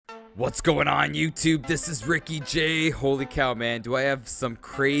What's going on YouTube? This is Ricky J. Holy cow, man, do I have some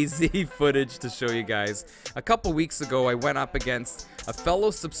crazy footage to show you guys. A couple weeks ago, I went up against a fellow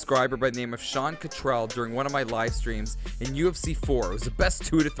subscriber by the name of Sean Cottrell during one of my live streams in UFC 4. It was the best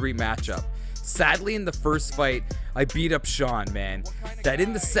 2 to 3 matchup. Sadly, in the first fight, I beat up Sean, man. That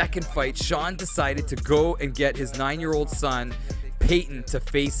in the second fight, Sean decided to go and get his 9-year-old son, Peyton, to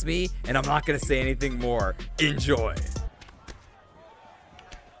face me, and I'm not going to say anything more. Enjoy.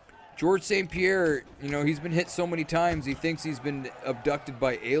 George St. Pierre, you know, he's been hit so many times, he thinks he's been abducted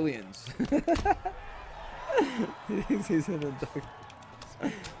by aliens. he's been abducted.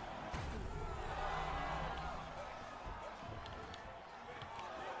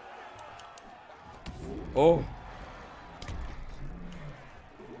 Oh.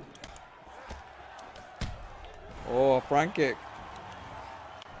 Oh, a front kick.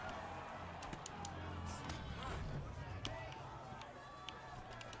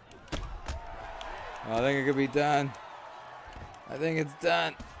 I think it could be done. I think it's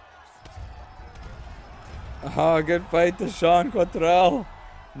done. Oh, good fight to Sean Cottrell.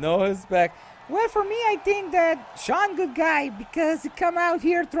 No respect. Well, for me, I think that Sean good guy because he come out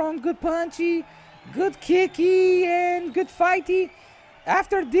here throwing good punchy, good kicky, and good fighty.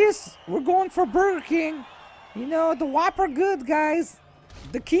 After this, we're going for Burger King. You know, the Whopper good, guys.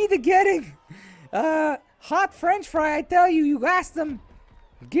 The key to getting hot French fry, I tell you, you ask them,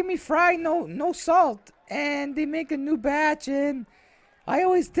 give me fry, no salt. And they make a new batch, and I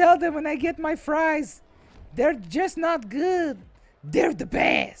always tell them when I get my fries, they're just not good. They're the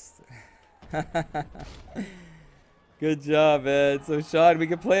best. Good job, man. So, Sean, we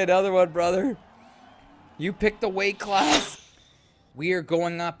can play another one, brother. You picked the weight class. We are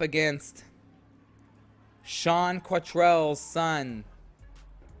going up against Sean Cottrell's son,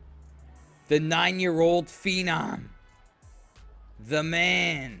 the 9-year-old phenom, the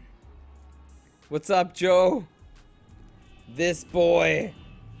man. What's up, Joe? This boy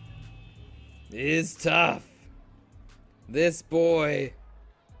is tough. This boy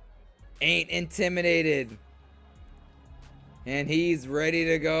ain't intimidated. And he's ready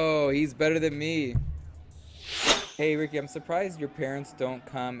to go. He's better than me. Hey, Ricky, I'm surprised your parents don't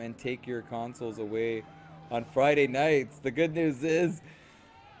come and take your consoles away on Friday nights. The good news is,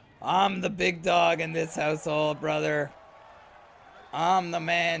 I'm the big dog in this household, brother. I'm the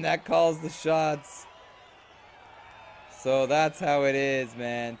man that calls the shots. So that's how it is,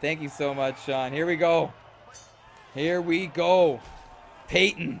 man. Thank you so much, Sean. Here we go. Here we go.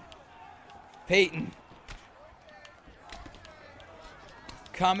 Peyton. Peyton.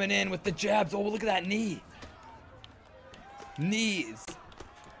 Coming in with the jabs. Oh, look at that knee. Knees.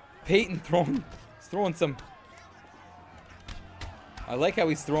 Peyton throwing some. I like how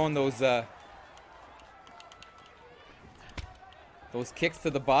he's throwing those kicks to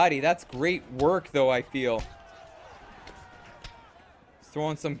the body. That's great work, though, I feel. He's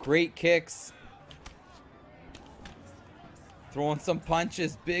throwing some great kicks. Throwing some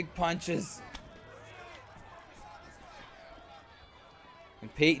punches, big punches.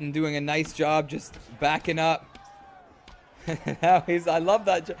 And Peyton doing a nice job just backing up. Now I love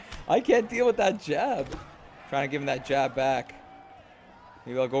that. I can't deal with that jab. Trying to give him that jab back.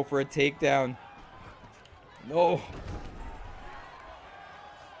 Maybe I'll go for a takedown. No.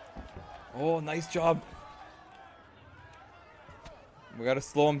 Oh, nice job. We got to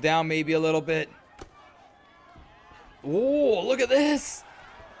slow him down maybe a little bit. Oh, look at this.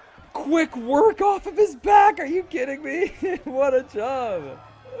 Quick work off of his back. Are you kidding me? What a job.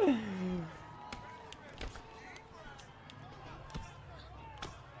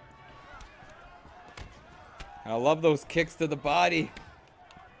 I love those kicks to the body.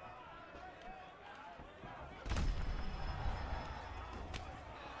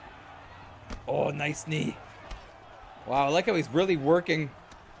 Oh, nice knee. Wow, I like how he's really working.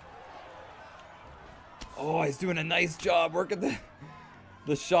 Oh, he's doing a nice job working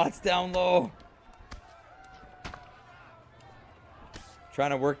the shots down low. Trying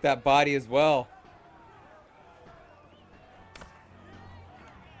to work that body as well.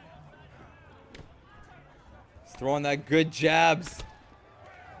 He's throwing that good jabs.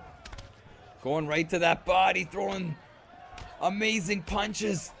 Going right to that body, throwing amazing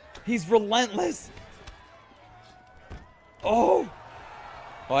punches. He's relentless. Oh!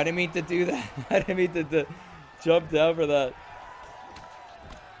 Oh, I didn't mean to do that. I didn't mean to jump down for that.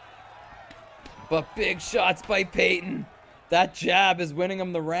 But big shots by Peyton. That jab is winning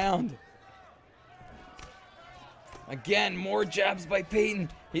him the round. Again, more jabs by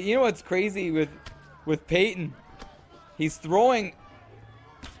Peyton. You know what's crazy with Peyton? He's throwing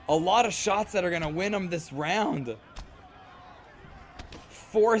a lot of shots that are going to win him this round.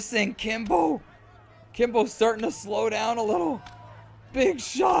 forcing Kimbo. Kimbo's starting to slow down a little. Big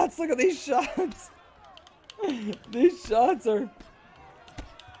shots. Look at these shots. These shots are...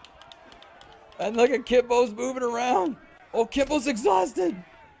 And look at Kimbo's moving around. Oh, Kimbo's exhausted.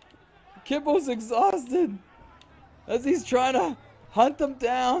 Kimbo's exhausted. As he's trying to hunt them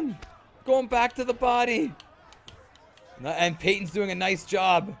down. Going back to the body. And Peyton's doing a nice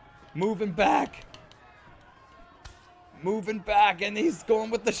job. Moving back. Moving back. And he's going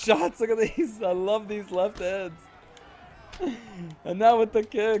with the shots. Look at these. I love these left hands. And now with the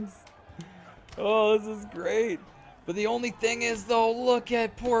kicks. Oh, this is great. But the only thing is, though, look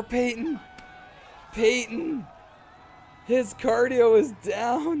at poor Peyton. Peyton. His cardio is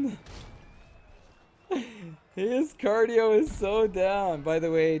down. His cardio is so down. By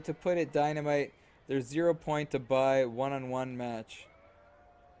the way, to put it, Dynamite, there's 0 point to buy one-on-one match.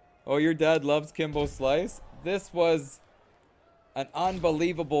 Oh, your dad loves Kimbo Slice? This was an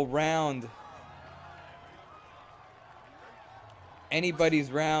unbelievable round.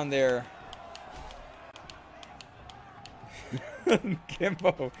 Anybody's round there.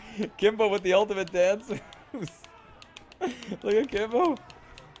 Kimbo. Kimbo with the ultimate dance moves. Look at Kimbo.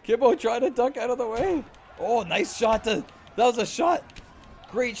 Kimbo trying to duck out of the way. Oh, nice shot. That was a shot.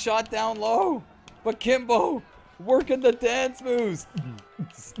 Great shot down low. But Kimbo working the dance moves.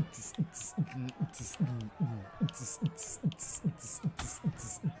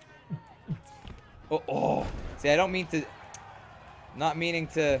 Oh. See, I don't mean to... Not meaning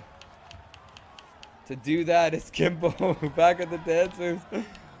to do that. It's Kimbo back at the dance moves.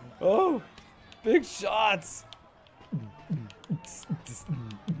 Oh, big shots.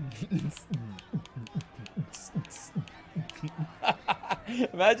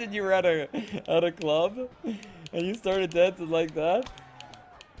 Imagine you were at a club and you started dancing like that.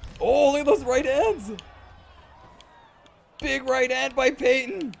 Oh, look at those right hands. Big right hand by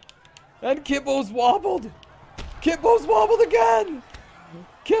Peyton. And Kimbo's wobbled. Kimbo's wobbled again.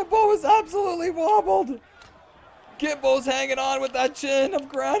 Kimbo is absolutely wobbled. Kimbo's hanging on with that chin of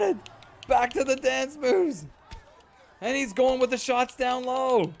granite. Back to the dance moves. And he's going with the shots down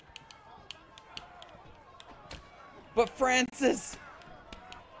low. But Francis,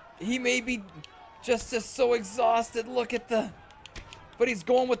 he may be just so exhausted. Look at the... But he's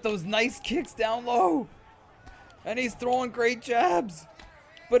going with those nice kicks down low. And he's throwing great jabs.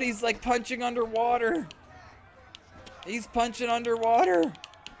 But he's like punching underwater. He's punching underwater.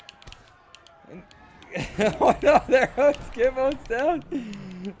 And oh no, there goes Kimbo's down.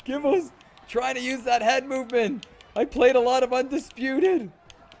 Kimbo's trying to use that head movement. I played a lot of Undisputed.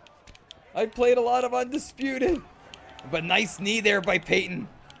 But nice knee there by Peyton.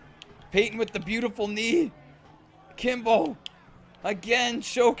 Peyton with the beautiful knee. Kimbo, again,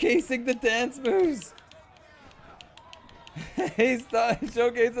 showcasing the dance moves. He's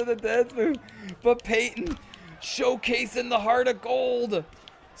showcasing the dance move. But Peyton, showcasing the heart of gold.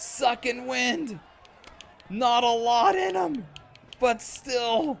 Sucking wind. Not a lot in him. But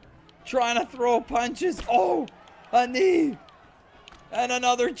still trying to throw punches. Oh, a knee. And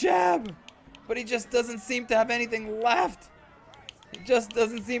another jab. But he just doesn't seem to have anything left. He just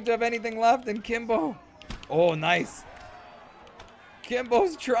doesn't seem to have anything left in Kimbo. Oh, nice.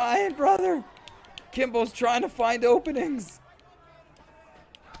 Kimbo's trying, brother. Kimbo's trying to find openings.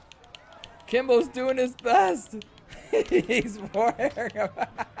 Kimbo's doing his best. He's wearing him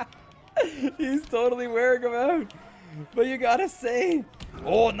out. He's totally wearing him out. But you gotta say,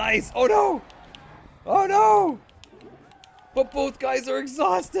 oh, nice. Oh, no. Oh, no. But both guys are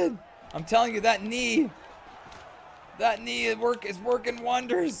exhausted. I'm telling you, that knee is working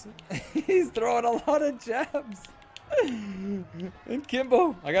wonders. He's throwing a lot of jabs. And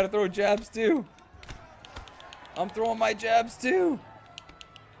Kimbo, I gotta throw jabs too. I'm throwing my jabs too.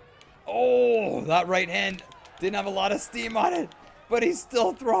 Oh, that right hand didn't have a lot of steam on it, but he's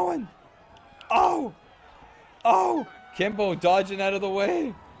still throwing. Oh, oh, Kimbo dodging out of the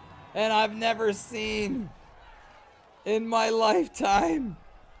way. And I've never seen in my lifetime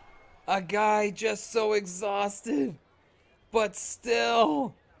a guy just so exhausted, but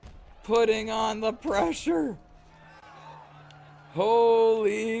still putting on the pressure.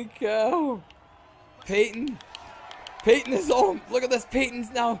 Holy cow. Peyton is, oh, look at this. Peyton's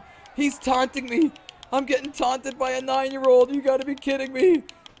now, he's taunting me. I'm getting taunted by a 9-year-old. You gotta be kidding me.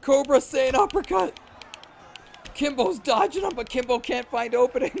 Cobra saying uppercut. Kimbo's dodging him, but Kimbo can't find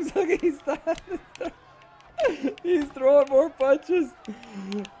openings. Look, he's throwing more punches.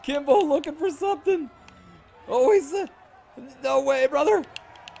 Kimbo looking for something. Oh, he's no way, brother.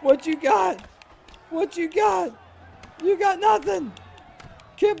 What you got? What you got? You got nothing.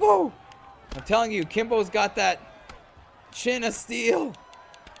 Kimbo. I'm telling you, Kimbo's got that chin of steel.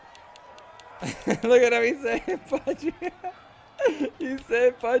 Look at him, he's saying punch me. He's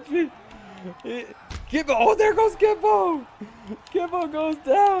saying punch me. Kimbo, oh, there goes Kimbo. Kimbo goes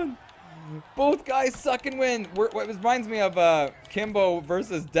down. Both guys suck and win. What reminds me of Kimbo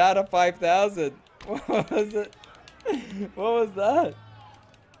versus Data 5000. What was it? What was that?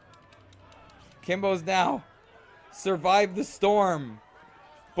 Kimbo's now survived the storm.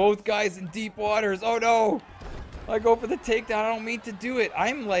 Both guys in deep waters. Oh no! I go for the takedown. I don't mean to do it.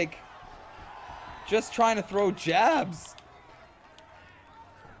 I'm like just trying to throw jabs.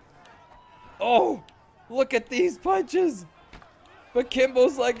 Oh, look at these punches. But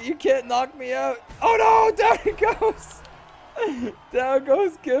Kimbo's like, you can't knock me out. Oh no, down he goes. Down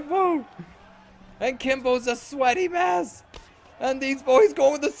goes Kimbo. And Kimbo's a sweaty mess. And these boys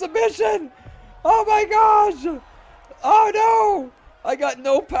go with the submission. Oh my gosh. Oh no. I got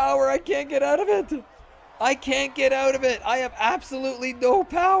no power. I can't get out of it. I can't get out of it. I have absolutely no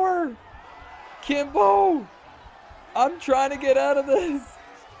power. Kimbo. I'm trying to get out of this.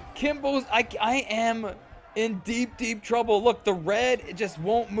 Kimbo's, I am in deep, deep trouble. Look, the red, it just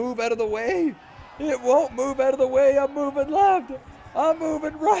won't move out of the way. It won't move out of the way. I'm moving left. I'm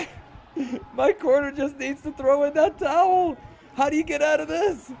moving right. My corner just needs to throw in that towel. How do you get out of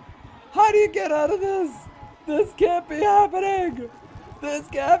this? How do you get out of this? This can't be happening. This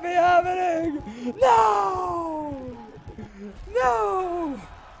can't be happening. No! No!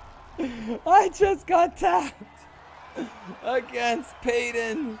 I just got tapped against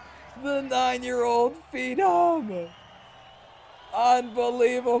Peyton, the 9-year-old phenom.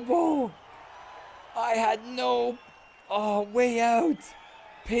 Unbelievable. I had no way out.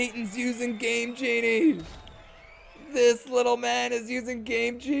 Peyton's using Game Genie. This little man is using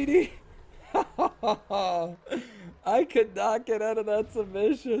Game Genie. I could not get out of that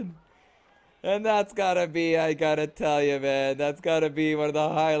submission. And that's gotta be, I gotta tell you, man, that's gotta be one of the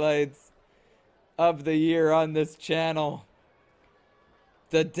highlights of the year on this channel.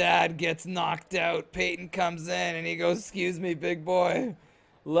 The dad gets knocked out. Peyton comes in and he goes, excuse me, big boy.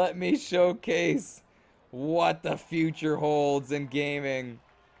 Let me showcase what the future holds in gaming.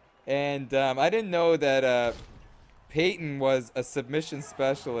 And I didn't know that Peyton was a submission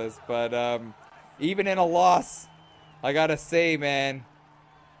specialist, but even in a loss, I gotta say, man,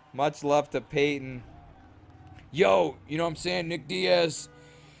 much love to Peyton. Yo, you know what I'm saying, Nick Diaz.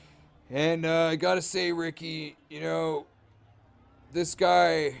 And I gotta say, Ricky, you know, this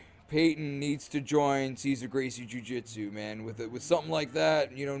guy, Peyton, needs to join Cesar Gracie Jiu-Jitsu, man. With something like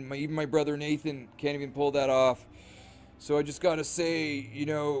that, you know, even my brother Nathan can't even pull that off. So I just gotta say, you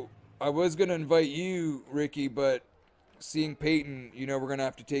know, I was gonna invite you, Ricky, but seeing Peyton, you know, we're gonna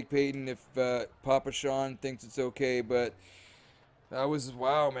have to take Peyton if Papa Sean thinks it's okay. But that was,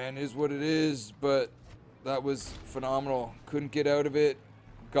 wow, man, it is what it is. But that was phenomenal. Couldn't get out of it.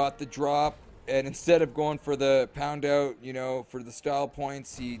 Got the drop, and instead of going for the pound out, you know, for the style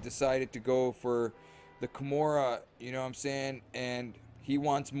points, he decided to go for the Kimura, you know what I'm saying? And he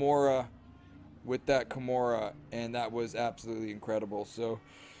wants Mora with that Kimura, and that was absolutely incredible. So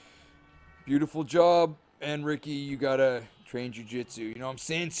beautiful job. And Ricky, you gotta train jiu-jitsu, you know what I'm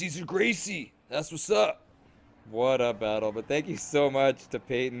saying? Cesar Gracie, that's what's up. What a battle. But thank you so much to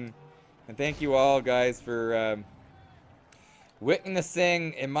Peyton, and thank you all guys for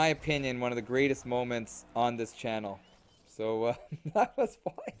witnessing, in my opinion, one of the greatest moments on this channel. So that was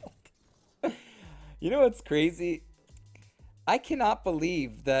wild. You know what's crazy? I cannot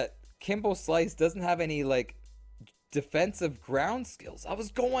believe that Kimbo Slice doesn't have any like defensive ground skills. I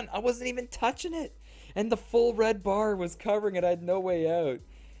wasn't even touching it, and the full red bar was covering it. I had no way out.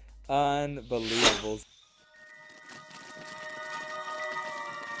 Unbelievable.